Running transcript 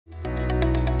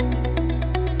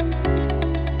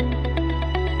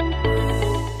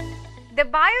The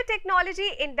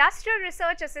Biotechnology Industrial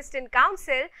Research Assistant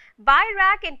Council,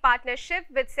 BIRAC, in partnership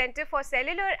with Centre for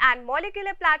Cellular and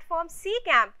Molecular Platform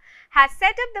CCAMP, has set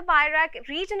up the BIRAC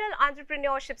Regional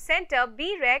Entrepreneurship Centre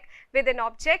BREC with an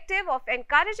objective of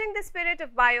encouraging the spirit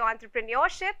of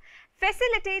bio-entrepreneurship,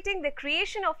 facilitating the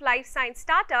creation of life science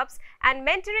startups and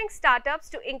mentoring startups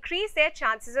to increase their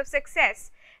chances of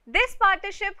success. This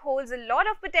partnership holds a lot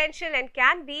of potential and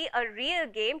can be a real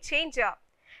game changer.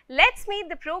 Let's meet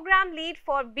the program lead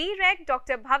for BREC,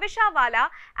 Dr. Bhavisha Wala,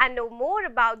 and know more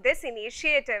about this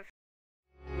initiative.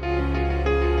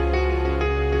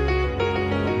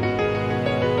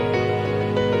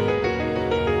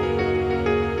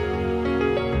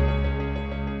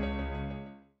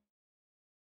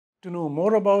 To know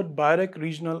more about BIRAC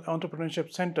Regional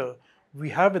Entrepreneurship Centre, we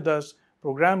have with us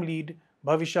Program Lead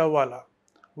Bhavisha Wala.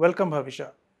 Welcome,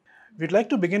 Bhavisha. We'd like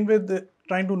to begin with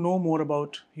trying to know more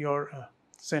about your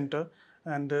center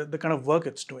and the kind of work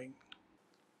it's doing.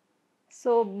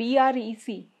 So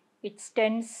BREC,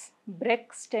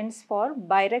 BREC stands for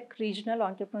BIRAC Regional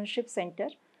Entrepreneurship Centre,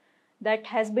 that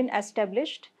has been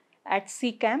established at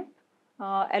CCAMP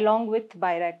along with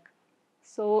BIRAC.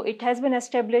 So it has been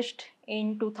established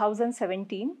in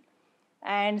 2017,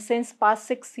 and since past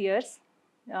 6 years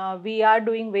we are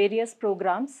doing various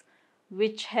programs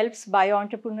which helps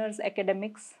bio-entrepreneurs,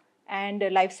 academics and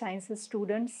life sciences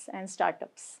students and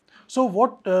startups. So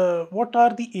what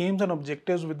are the aims and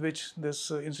objectives with which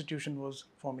this institution was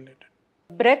formulated?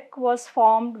 BREC was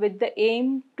formed with the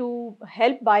aim to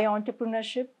help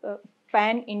bio-entrepreneurship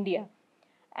pan-India,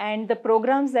 and the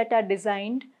programs that are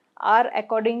designed are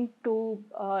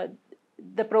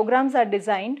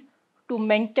designed to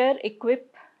mentor,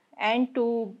 equip and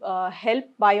to help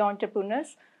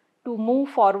bio-entrepreneurs to move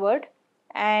forward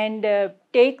and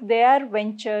take their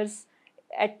ventures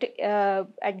at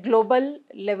global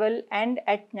level and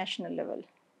at national level.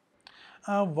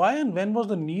 Why and when was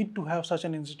the need to have such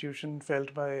an institution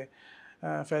felt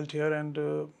here, and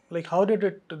how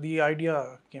did the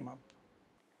idea came up?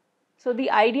 So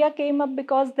the idea came up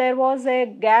because there was a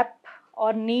gap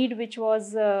or need which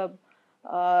was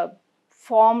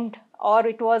formed, or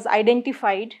it was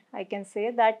identified, I can say,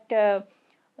 that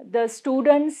the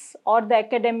students or the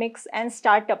academics and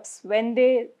startups, when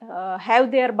they have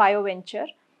their bio venture,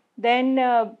 then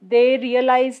they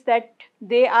realize that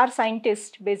they are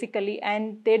scientists basically,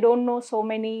 and they don't know so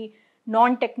many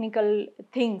non-technical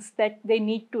things that they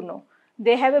need to know.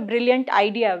 They have a brilliant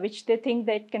idea which they think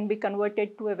that can be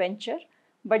converted to a venture,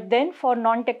 but then for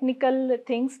non-technical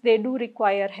things they do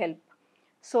require help.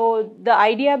 So the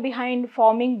idea behind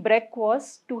forming BREC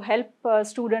was to help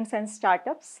students and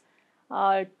startups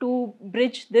to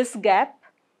bridge this gap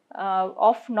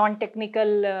of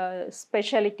non-technical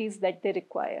specialties that they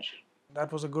require.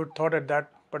 That was a good thought at that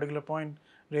particular point,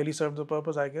 really served the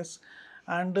purpose, I guess.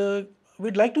 And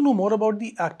we'd like to know more about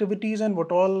the activities and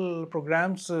what all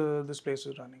programs this place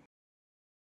is running.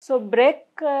 So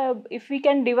BREC, if we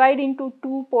can divide into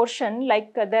two portions,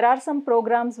 there are some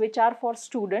programs which are for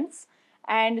students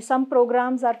and some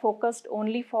programs are focused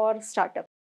only for startups.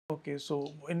 Okay,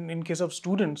 so in case of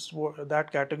students,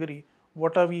 that category,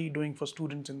 what are we doing for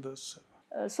students in this?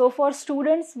 So for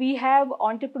students, we have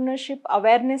entrepreneurship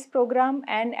awareness program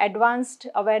and advanced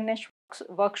awareness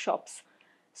workshops.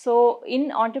 So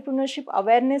in entrepreneurship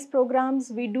awareness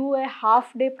programs, we do a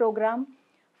half-day program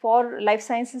for life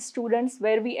sciences students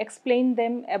where we explain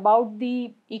them about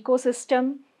the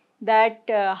ecosystem, that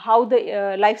how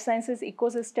the life sciences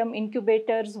ecosystem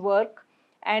incubators work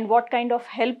and what kind of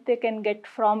help they can get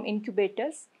from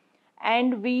incubators.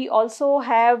 And we also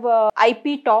have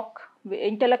IP talk,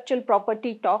 intellectual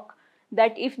property talk,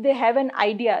 that if they have an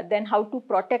idea, then how to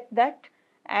protect that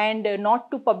and not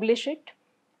to publish it.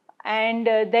 And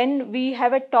then we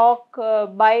have a talk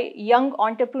by young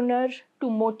entrepreneurs to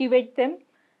motivate them,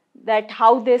 that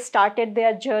how they started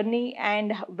their journey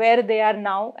and where they are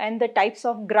now, and the types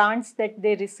of grants that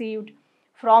they received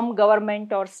from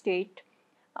government or state.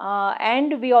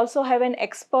 And we also have an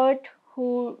expert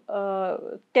who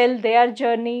tell their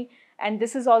journey, and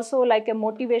this is also like a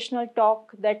motivational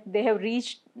talk that they have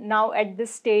reached now at this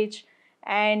stage,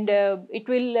 and it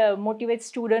will motivate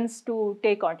students to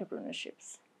take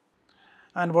entrepreneurships.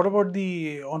 And what about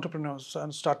the entrepreneurs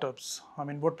and startups? I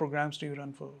mean, what programs do you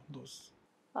run for those?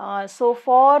 So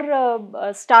for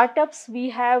startups, we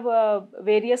have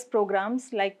various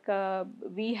programs,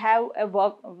 we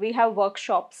have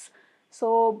workshops.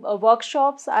 So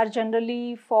workshops are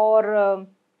generally for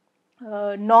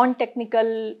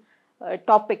non-technical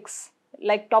topics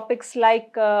like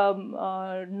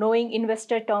knowing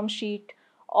investor term sheet,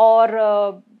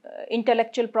 or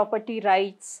intellectual property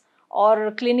rights,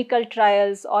 or clinical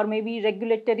trials, or maybe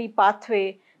regulatory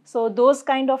pathway. So those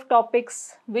kind of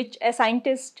topics which a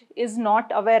scientist is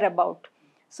not aware about.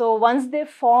 So once they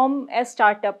form a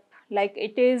startup, like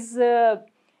it is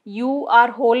you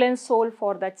are whole and soul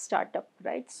for that startup,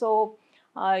 right? So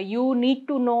you need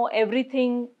to know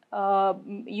everything.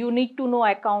 You need to know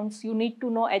accounts, you need to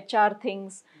know HR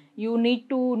things, you need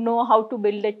to know how to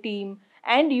build a team,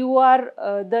 and you are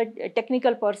the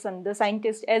technical person, the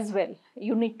scientist as well.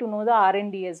 You need to know the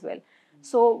R&D as well.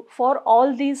 So for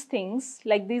all these things,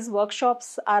 like these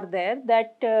workshops are there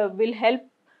that will help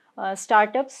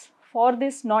startups for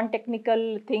these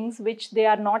non-technical things which they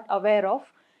are not aware of.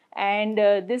 And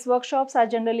these workshops are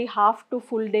generally half to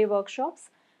full day workshops,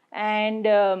 and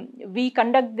we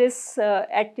conduct this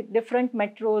at different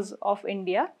metros of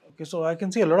India. Okay, so I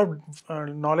can see a lot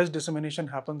of knowledge dissemination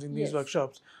happens in these Yes.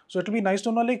 workshops. So it will be nice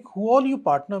to know like who all you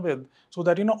partner with, so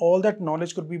that all that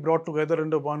knowledge could be brought together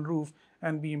under one roof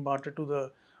and be imparted to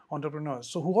the entrepreneurs.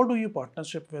 So who all do you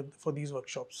partnership with for these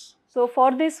workshops? So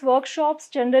for these workshops,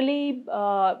 generally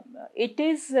it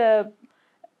is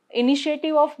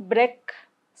initiative of BREC.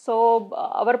 So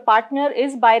our partner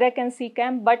is BIRAC and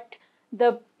CCAM, but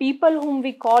the people whom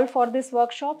we call for these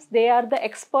workshops, they are the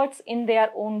experts in their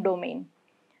own domain,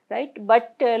 right?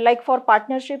 But like for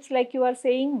partnerships, like you are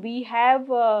saying, we have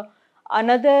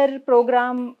another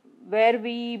program where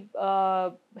we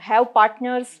have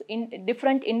partners in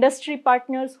different industry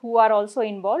partners who are also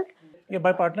involved. Yeah,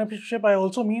 by partnership, I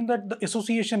also mean that the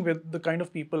association with the kind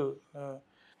of people.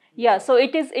 Yeah, so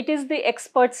it is the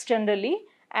experts generally,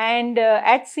 and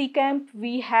at CCamp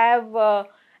we have a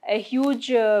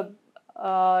huge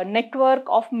network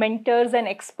of mentors and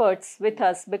experts with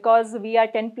us, because we are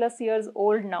 10 plus years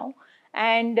old now,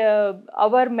 and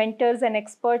our mentors and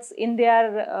experts in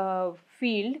their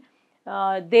field,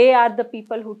 they are the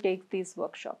people who take these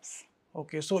workshops.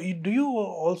 Okay, so do you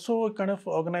also kind of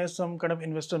organize some kind of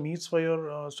investor meets for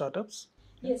your startups?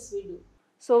 Yes, we do.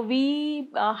 So we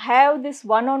have this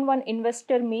one-on-one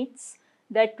investor meets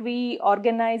that we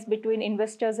organize between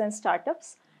investors and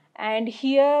startups. And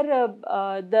here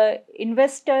the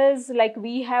investors, like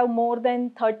we have more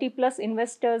than 30 plus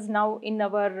investors now in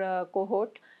our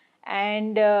cohort.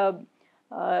 And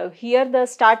here the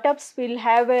startups will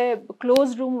have a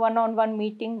closed room one-on-one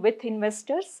meeting with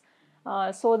investors,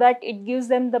 so that it gives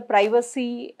them the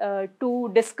privacy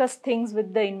to discuss things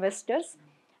with the investors.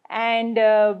 And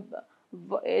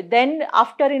then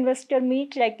after investor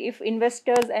meet, like if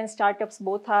investors and startups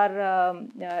both are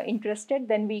interested,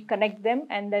 then we connect them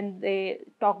and then the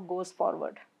talk goes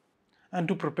forward. And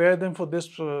to prepare them for this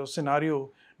scenario,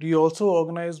 do you also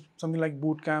organize something like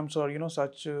boot camps or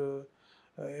such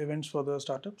events for the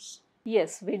startups?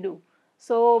 Yes, we do.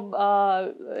 So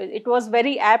it was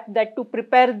very apt that to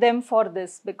prepare them for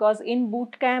this, because in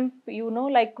boot camp,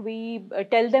 like we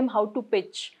tell them how to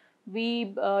pitch,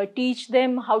 we teach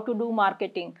them how to do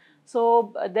marketing.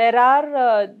 So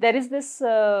there is this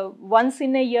once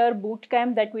in a year boot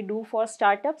camp that we do for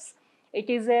startups. It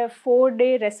is a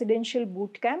 4-day residential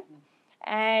boot camp,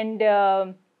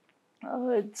 and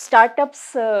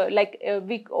startups,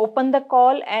 we open the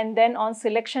call, and then on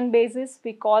selection basis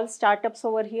we call startups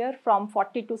over here. From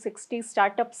 40 to 60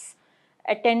 startups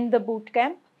attend the boot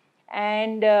camp,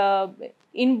 and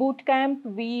in boot camp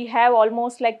we have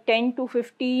almost like 10 to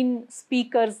 15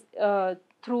 speakers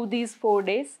through these 4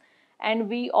 days, and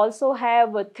we also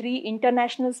have 3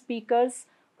 international speakers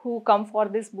who come for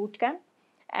this boot camp.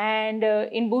 And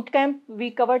in boot camp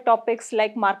we cover topics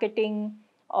like marketing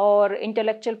or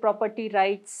intellectual property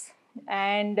rights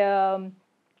and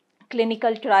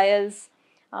clinical trials.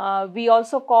 We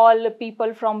also call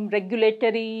people from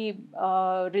regulatory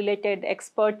related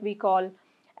expert we call,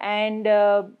 and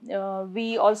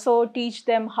we also teach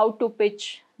them how to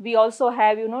pitch. We also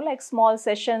have like small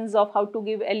sessions of how to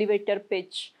give elevator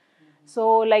pitch.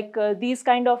 So like these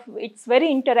kind of, it's very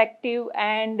interactive,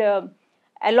 and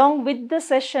along with the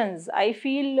sessions, I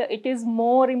feel it is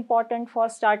more important for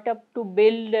startup to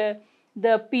build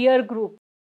the peer group,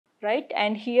 right?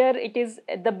 And here it is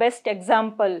the best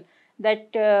example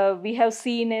that we have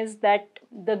seen is that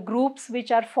the groups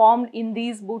which are formed in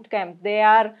these boot camp, they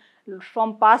are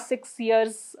from past 6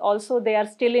 years also, they are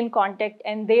still in contact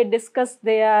and they discuss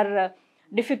their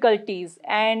difficulties.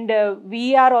 And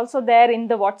we are also there in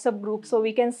the WhatsApp group, so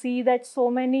we can see that so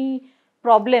many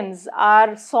problems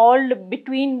are solved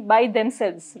by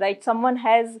themselves, right?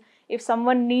 If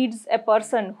someone needs a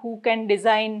person who can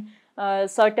design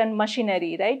certain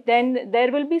machinery, right, then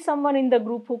there will be someone in the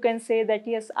group who can say that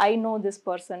yes, I know this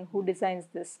person who designs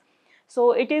this.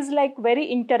 So it is like very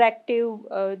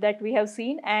interactive that we have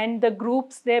seen, and the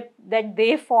groups that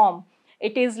they form,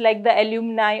 it is like the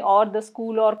alumni or the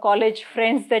school or college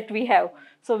friends that we have.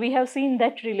 So we have seen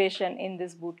that relation in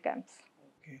these boot camps.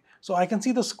 Okay. So I can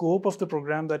see the scope of the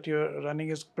program that you're running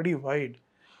is pretty wide.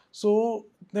 So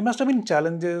there must have been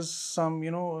challenges, some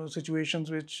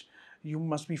situations which you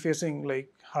must be facing,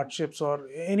 like hardships or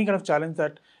any kind of challenge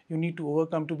that you need to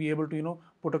overcome to be able to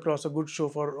put across a good show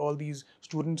for all these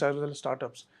students as well as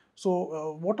startups.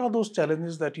 So what are those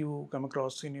challenges that you come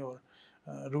across in your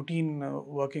routine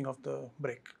working of the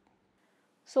BREC?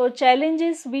 So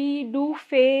challenges we do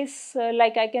face,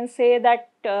 like I can say that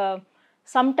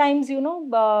sometimes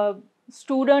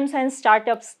students and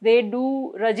startups, they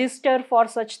do register for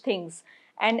such things,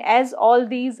 and as all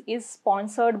these is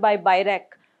sponsored by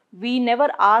BIRAC, we never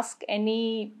ask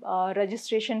any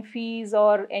registration fees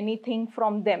or anything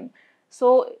from them.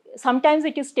 So sometimes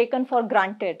it is taken for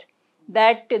granted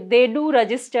that they do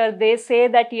register, they say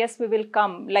that yes, we will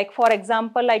come. Like for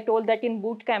example, I told that in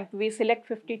boot camp we select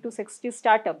 50 to 60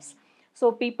 startups.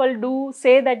 So people do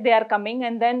say that they are coming,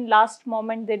 and then last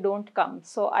moment they don't come.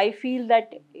 So I feel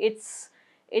that it's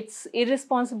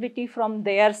irresponsibility from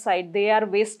their side. They are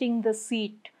wasting the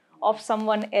seat of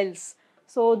someone else.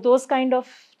 So those kind of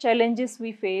challenges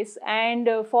we face. And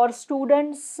for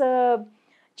students,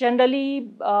 generally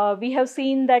we have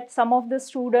seen that some of the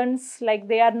students, like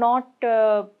they are not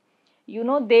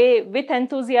they with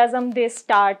enthusiasm they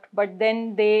start, but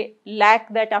then they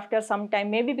lack that after some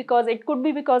time, maybe because it could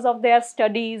be because of their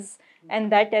studies, and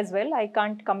that as well, I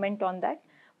can't comment on that.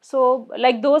 So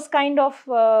like those kind of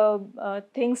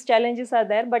things, challenges are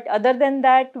there, but other than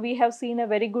that we have seen a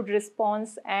very good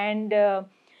response and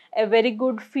a very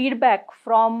good feedback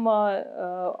from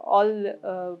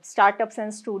all startups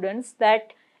and students,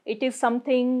 that it is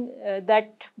something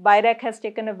that BIRAC has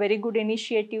taken a very good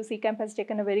initiative, CCAMP has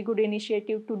taken a very good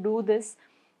initiative to do this,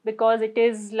 because it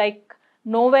is like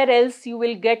nowhere else you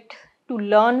will get to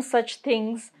learn such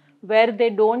things where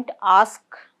they don't ask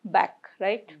back,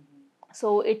 right?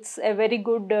 So it's a very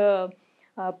good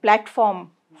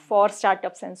platform for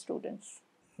startups and students.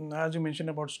 As you mentioned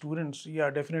about students,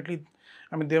 yeah, definitely.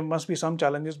 I mean, there must be some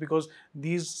challenges because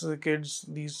these kids,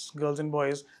 these girls and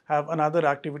boys, have another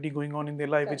activity going on in their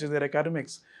life, which is their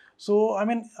academics. So, I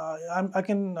mean, I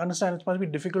can understand it must be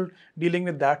difficult dealing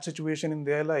with that situation in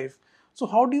their life. So,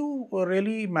 how do you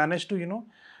really manage to,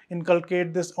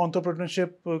 inculcate this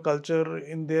entrepreneurship culture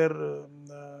in their,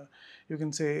 you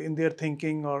can say, in their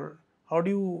thinking, or how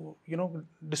do you,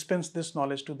 dispense this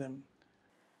knowledge to them?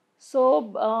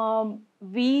 So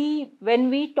when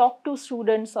we talk to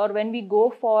students, or when we go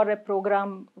for a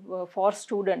program for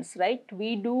students, right,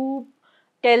 we do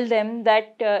tell them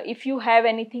that if you have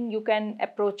anything, you can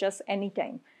approach us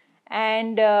anytime.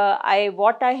 And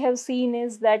what I have seen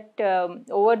is that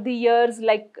over the years,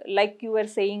 like you were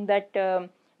saying, that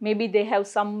maybe they have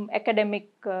some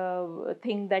academic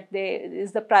thing that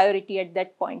is the priority at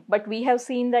that point. But we have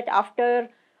seen that after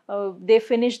they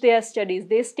finish their studies,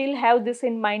 they still have this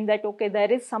in mind that okay,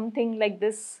 there is something like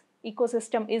this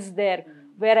ecosystem is there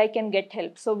where I can get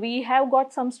help. So we have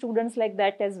got some students like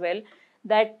that as well,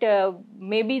 that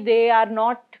maybe they are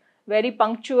not very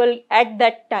punctual at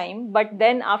that time, but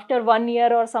then after 1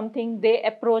 year or something, they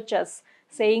approach us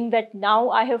saying that now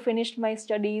I have finished my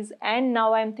studies and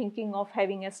now I'm thinking of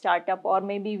having a startup, or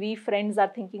maybe we friends are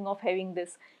thinking of having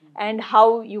this, and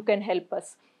how you can help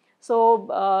us. So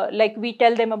like we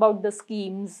tell them about the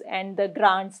schemes and the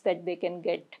grants that they can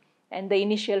get, and the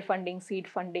initial funding, seed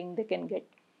funding they can get.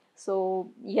 So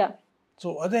yeah.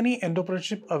 So, are there any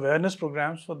entrepreneurship awareness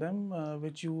programs for them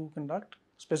which you conduct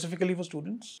specifically for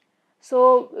students?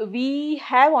 So we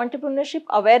have entrepreneurship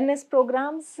awareness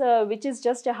programs, which is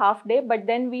just a half day, but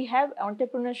then we have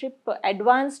entrepreneurship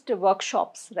advanced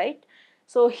workshops, right?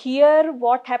 So here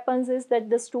what happens is that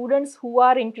the students who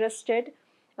are interested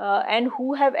and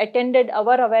who have attended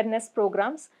our awareness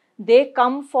programs, they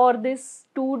come for this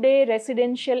 2-day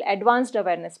residential advanced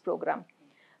awareness program.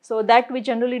 So that we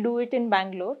generally do it in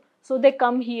Bangalore. So they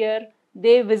come here,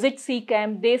 they visit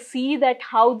CCAMP, they see that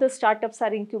how the startups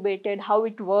are incubated, how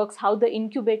it works, how the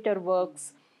incubator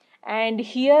works. And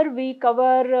here we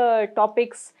cover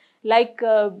topics like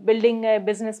building a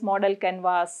business model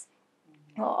canvas,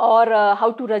 or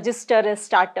how to register a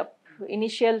startup.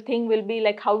 Initial thing will be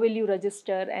like how will you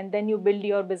register, and then you build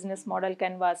your business model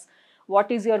canvas. What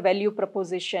is your value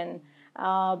proposition?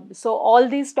 So all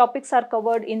these topics are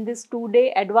covered in this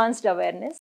 2-day advanced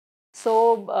awareness.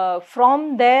 So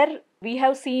from there, we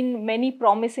have seen many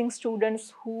promising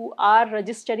students who are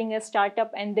registering a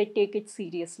startup and they take it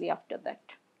seriously after that.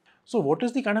 So, what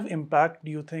is the kind of impact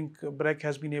do you think BREC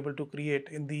has been able to create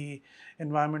in the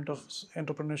environment of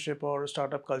entrepreneurship or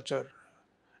startup culture?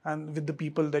 And with the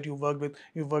people that you've worked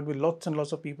with lots and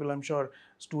lots of people, I'm sure,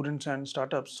 students and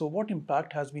startups. So, what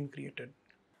impact has been created?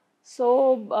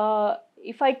 So,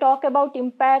 if I talk about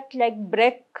impact, like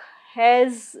BREC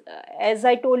has, as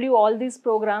I told you, all these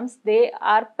programs, they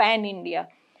are pan-India.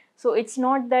 So, it's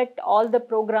not that all the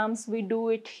programs we do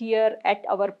it here at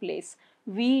our place.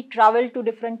 We travel to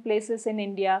different places in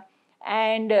India,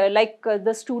 and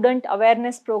the student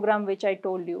awareness program which I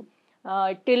told you.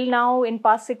 Till now, in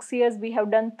past 6 years, we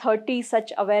have done 30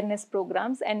 such awareness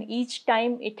programs, and each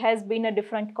time it has been a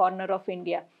different corner of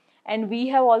India. And we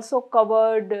have also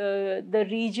covered the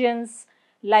regions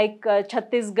like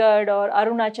Chhattisgarh or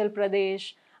Arunachal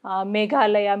Pradesh,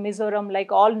 Meghalaya, Mizoram,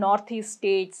 like all northeast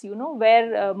states,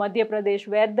 where Madhya Pradesh,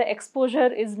 where the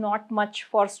exposure is not much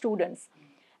for students.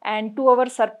 And to our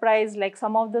surprise, like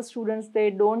some of the students,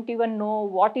 they don't even know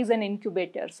what is an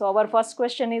incubator. So our first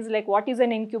question is like, what is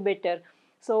an incubator?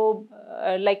 So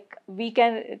we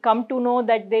can come to know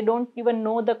that they don't even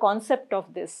know the concept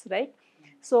of this, right?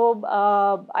 So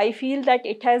I feel that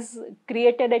it has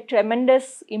created a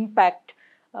tremendous impact,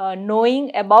 knowing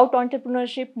about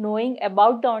entrepreneurship, knowing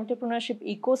about the entrepreneurship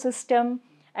ecosystem,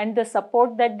 and the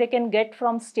support that they can get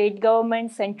from state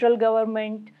government, central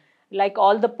government, like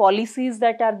all the policies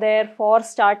that are there for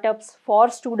startups, for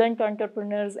student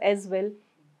entrepreneurs as well.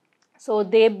 So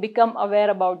they become aware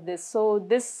about this. So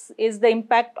this is the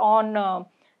impact on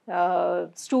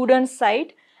students'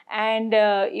 side. And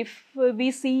if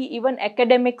we see, even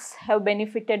academics have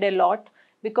benefited a lot,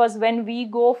 because when we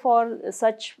go for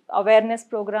such awareness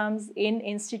programs in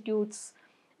institutes,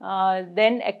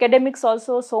 then academics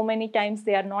also, so many times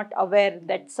they are not aware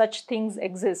that such things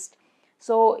exist.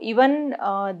 So even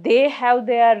they have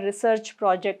their research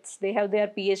projects, they have their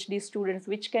PhD students,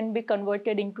 which can be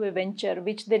converted into a venture,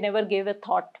 which they never gave a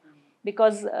thought.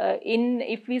 Because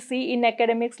if we see in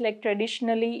academics, like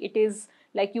traditionally, it is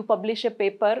like you publish a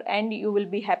paper and you will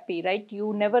be happy, right?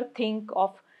 You never think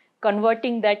of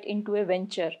converting that into a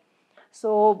venture.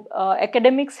 So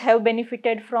academics have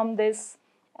benefited from this,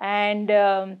 and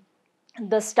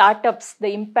the startups,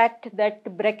 the impact that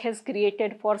BREC has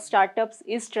created for startups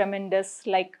is tremendous.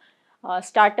 Like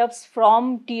startups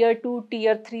from tier 2,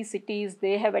 tier 3 cities,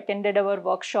 they have attended our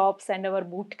workshops and our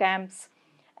boot camps.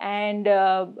 And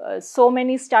so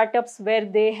many startups where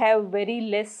they have very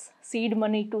less seed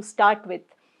money to start with,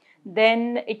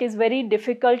 then it is very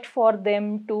difficult for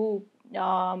them to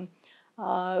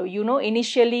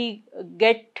initially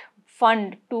get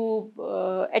fund to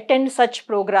attend such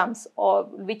programs, or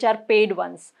which are paid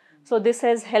ones. So this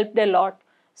has helped a lot.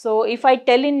 So if I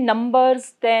tell in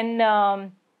numbers, then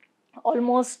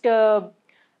almost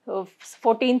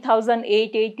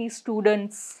 14,880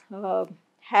 students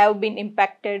have been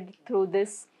impacted through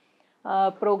this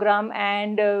program,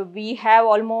 and we have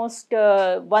almost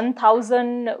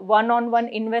 1,000 one-on-one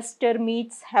investor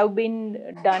meets have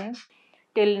been done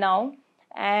till now,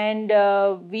 and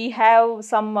we have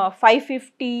some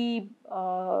 550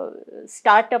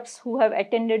 startups who have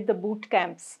attended the boot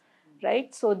camps,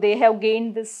 right? So they have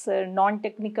gained this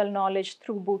non-technical knowledge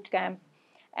through boot camp,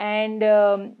 and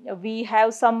we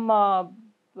have some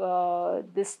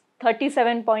this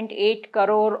 37.8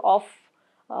 crore of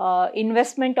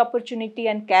investment opportunity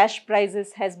and cash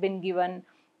prizes has been given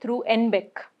through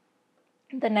NBEC,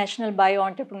 the National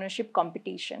Bio-Entrepreneurship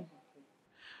Competition.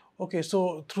 Okay,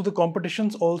 so through the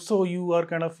competitions also you are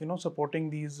kind of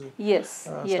supporting these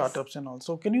startups and all.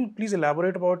 So can you please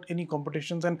elaborate about any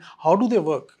competitions and how do they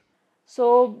work?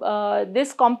 So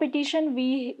this competition,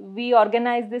 we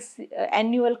organize this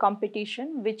annual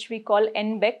competition, which we call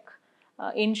NBEC.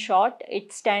 In short,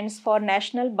 it stands for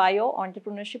National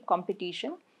Bio-Entrepreneurship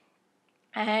Competition.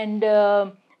 And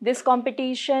this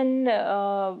competition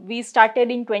we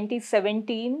started in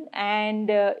 2017,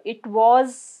 and it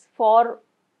was for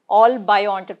all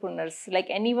bio-entrepreneurs. Like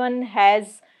anyone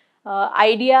has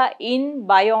idea in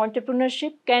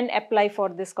bio-entrepreneurship can apply for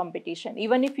this competition.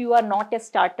 Even if you are not a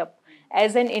startup,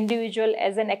 as an individual,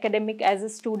 as an academic, as a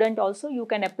student also, you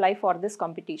can apply for this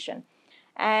competition.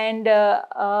 And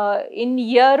in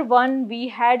year one, we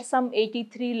had some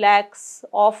 83 lakhs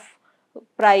of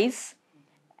prize,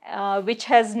 which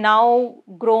has now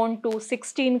grown to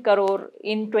 16 crore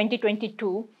in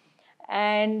 2022.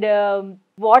 And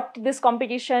what this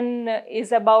competition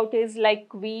is about is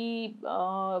like we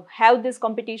have this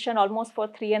competition almost for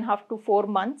 3.5 to 4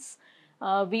 months.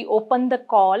 We open the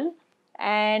call,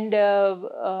 and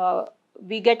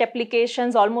we get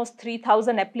applications, almost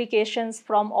 3,000 applications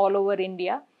from all over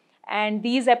India. and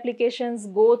these applications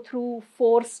go through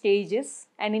 4 stages,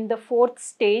 and in the 4th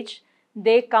stage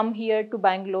they come here to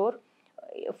Bangalore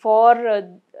for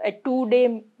a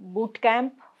 2-day boot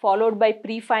camp followed by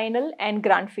pre-final and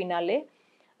grand finale.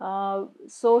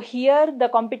 So here the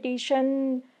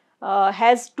competition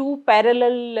has 2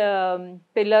 parallel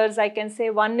pillars, I can say.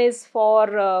 One is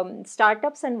for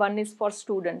startups and one is for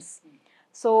students.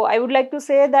 So I would like to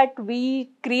say that we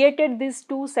created these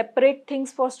 2 separate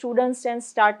things for students and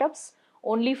startups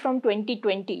only from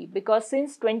 2020, because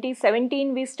since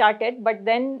 2017 we started, but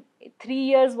then 3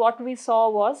 years what we saw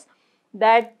was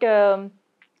that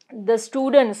the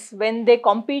students, when they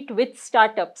compete with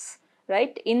startups,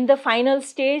 right, in the final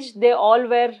stage they all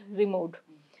were removed.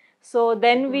 So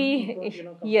then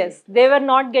yes, they were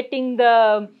not getting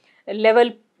the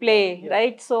level play,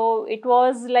 right? So it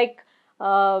was like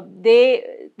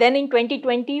then in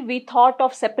 2020 we thought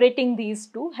of separating these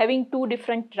 2, having 2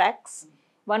 different tracks,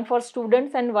 one for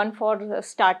students and one for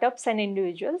startups and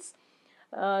individuals.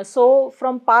 So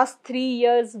from past 3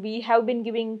 years we have been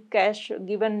given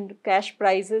cash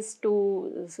prizes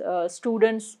to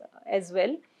students as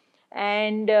well,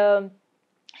 and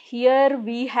here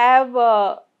we have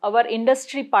our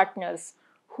industry partners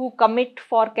who commit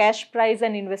for cash prize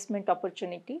and investment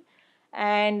opportunity,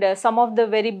 and some of the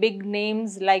very big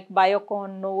names like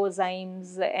Biocon,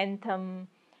 Novozymes, Anthem,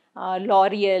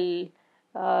 L'Oreal,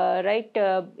 right,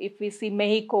 if we see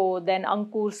Mexico, then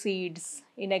Ankur Seeds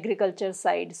in agriculture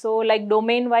side. So like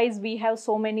domain wise we have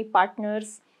so many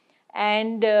partners,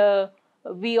 and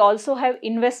we also have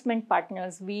investment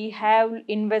partners. We have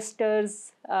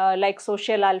investors like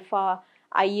Social Alpha,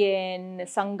 IAN,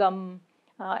 Sangam,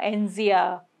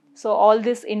 Enzia. So all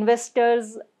these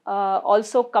investors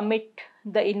also commit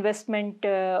the investment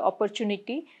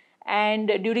opportunity, and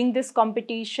during this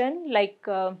competition, like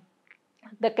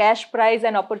the cash prize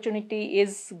and opportunity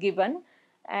is given,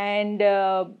 and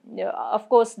of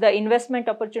course the investment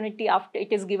opportunity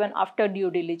is given after due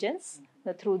diligence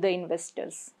through the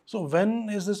investors. So when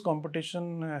is this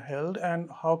competition held, and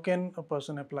how can a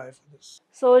person apply for this?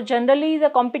 So generally the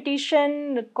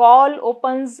competition call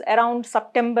opens around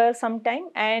September sometime,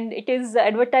 and it is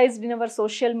advertised in our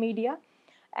social media,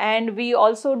 and we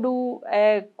also do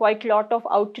quite a lot of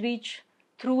outreach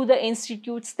through the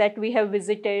institutes that we have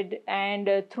visited,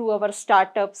 and through our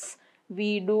startups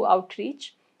we do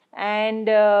outreach. And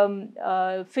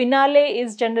finale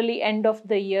is generally end of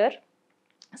the year.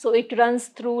 So it runs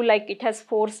through, like it has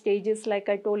 4 stages, like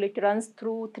I told, it runs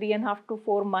through 3.5 to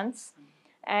 4 months,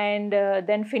 and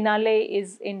then finale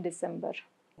is in December.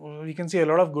 We can see a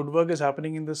lot of good work is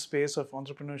happening in this space of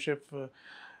entrepreneurship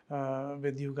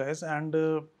with you guys, and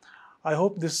I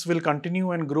hope this will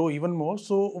continue and grow even more.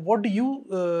 So what do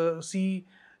you see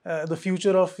the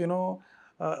future of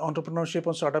entrepreneurship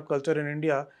and startup culture in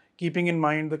India, keeping in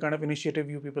mind the kind of initiative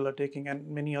you people are taking and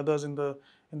many others in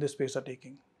this space are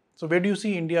taking? So where do you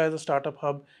see India as a startup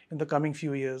hub in the coming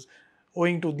few years,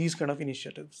 owing to these kind of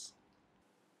initiatives?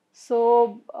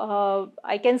 So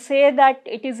I can say that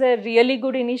it is a really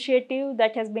good initiative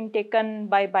that has been taken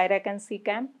by BIRAC and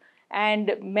CCAMP,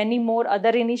 and many more other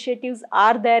initiatives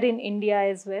are there in India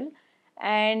as well.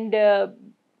 And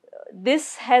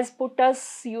this has put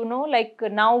us, like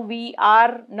now we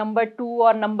are number 2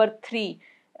 or number 3.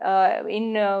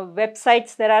 In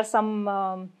websites there are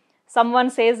some, someone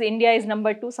says India is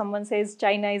number 2, someone says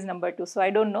China is number 2. So I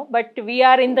don't know, but we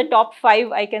are in the top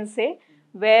 5, I can say,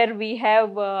 where we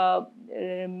have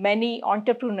many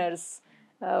entrepreneurs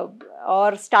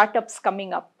or startups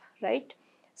coming up, right?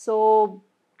 So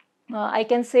I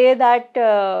can say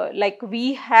that like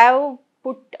we have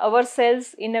put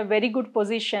ourselves in a very good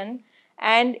position,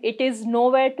 and it is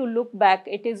nowhere to look back,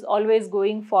 it is always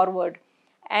going forward.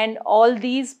 And all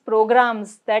these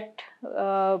programs that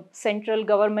central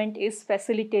government is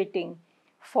facilitating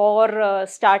for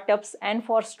startups and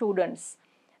for students,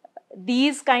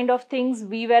 these kind of things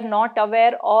we were not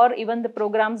aware, or even the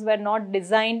programs were not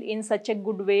designed in such a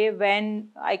good way. When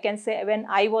I can say, when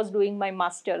I was doing my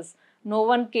masters, no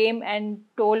one came and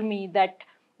told me that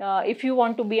if you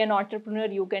want to be an entrepreneur,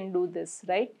 you can do this,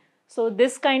 right? So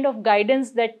this kind of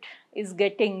guidance that is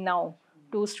getting now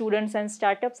to students and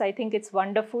startups, I think it's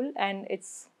wonderful, and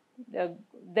it's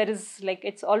there is like,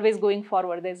 it's always going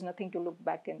forward. There's nothing to look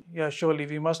back in. Yeah, surely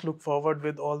we must look forward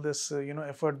with all this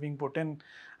effort being put in.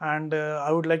 And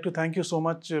I would like to thank you so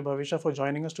much, Bhavisha, for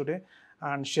joining us today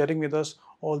and sharing with us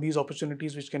all these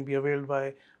opportunities which can be availed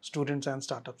by students and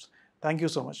startups. Thank you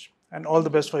so much, and all the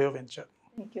best for your venture.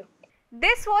 Thank you.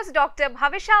 This was Dr.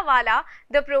 Bhavisha Wala,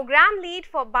 the program lead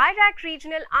for BIRAC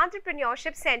Regional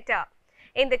Entrepreneurship Centre.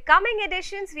 In the coming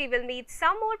editions, we will meet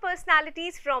some more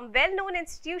personalities from well-known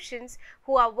institutions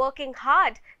who are working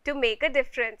hard to make a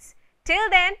difference. Till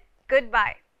then,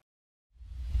 goodbye.